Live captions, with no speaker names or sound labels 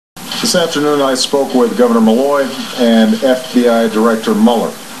This afternoon I spoke with Governor Malloy and FBI Director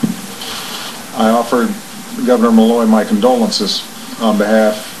Mueller. I offered Governor Malloy my condolences on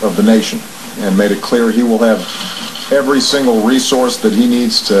behalf of the nation and made it clear he will have every single resource that he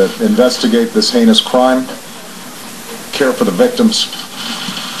needs to investigate this heinous crime, care for the victims,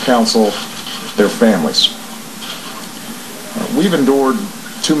 counsel their families. We've endured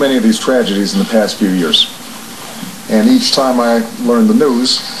too many of these tragedies in the past few years, and each time I learn the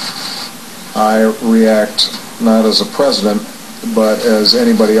news, I react not as a president, but as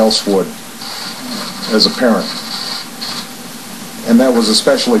anybody else would, as a parent. And that was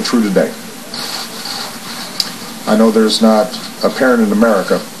especially true today. I know there's not a parent in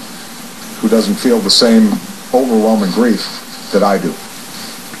America who doesn't feel the same overwhelming grief that I do.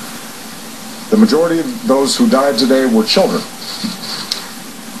 The majority of those who died today were children.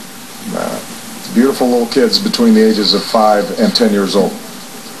 Beautiful little kids between the ages of 5 and 10 years old.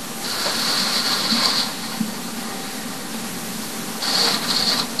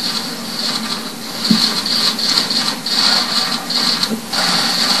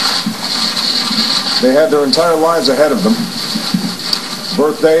 They had their entire lives ahead of them.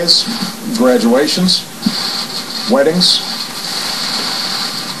 Birthdays, graduations, weddings,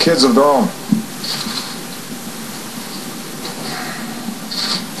 kids of their own.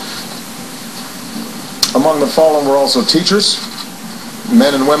 Among the fallen were also teachers,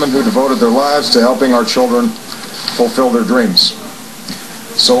 men and women who devoted their lives to helping our children fulfill their dreams.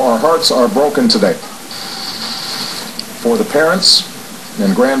 So our hearts are broken today for the parents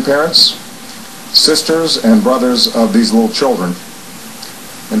and grandparents, sisters and brothers of these little children,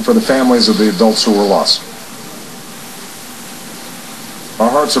 and for the families of the adults who were lost. Our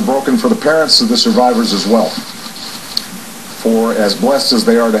hearts are broken for the parents of the survivors as well. For as blessed as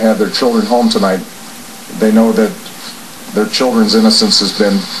they are to have their children home tonight, they know that their children's innocence has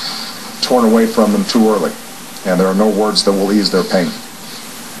been torn away from them too early, and there are no words that will ease their pain.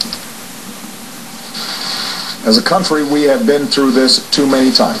 As a country, we have been through this too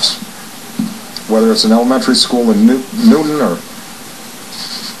many times. Whether it's an elementary school in Newton, or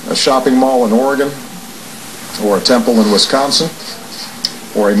a shopping mall in Oregon, or a temple in Wisconsin,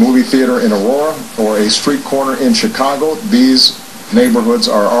 or a movie theater in Aurora, or a street corner in Chicago, these neighborhoods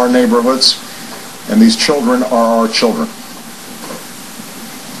are our neighborhoods, and these children are our children.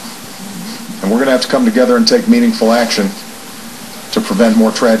 And we're going to have to come together and take meaningful action to prevent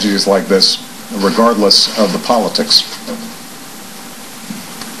more tragedies like this, regardless of the politics.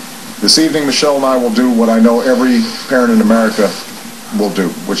 This evening, Michelle and I will do what I know every parent in America will do,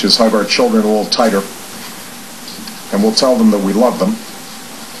 which is hug our children a little tighter, and we'll tell them that we love them,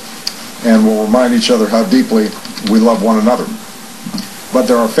 and we'll remind each other how deeply we love one another. But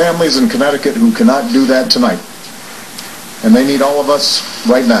there are families in Connecticut who cannot do that tonight, and they need all of us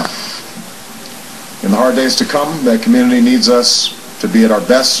right now. In the hard days to come, that community needs us to be at our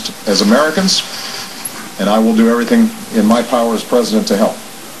best as Americans, and I will do everything in my power as president to help.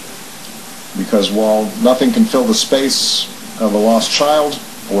 Because while nothing can fill the space of a lost child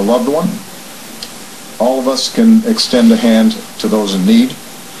or loved one, all of us can extend a hand to those in need,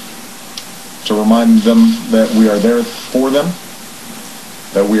 to remind them that we are there for them,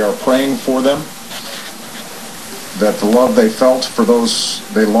 that we are praying for them, that the love they felt for those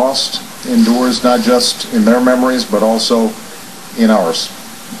they lost endures not just in their memories, but also in ours.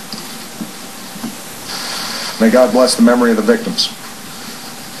 May God bless the memory of the victims.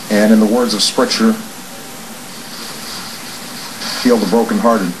 And in the words of Scripture, heal the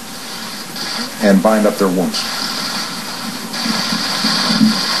brokenhearted and bind up their wounds.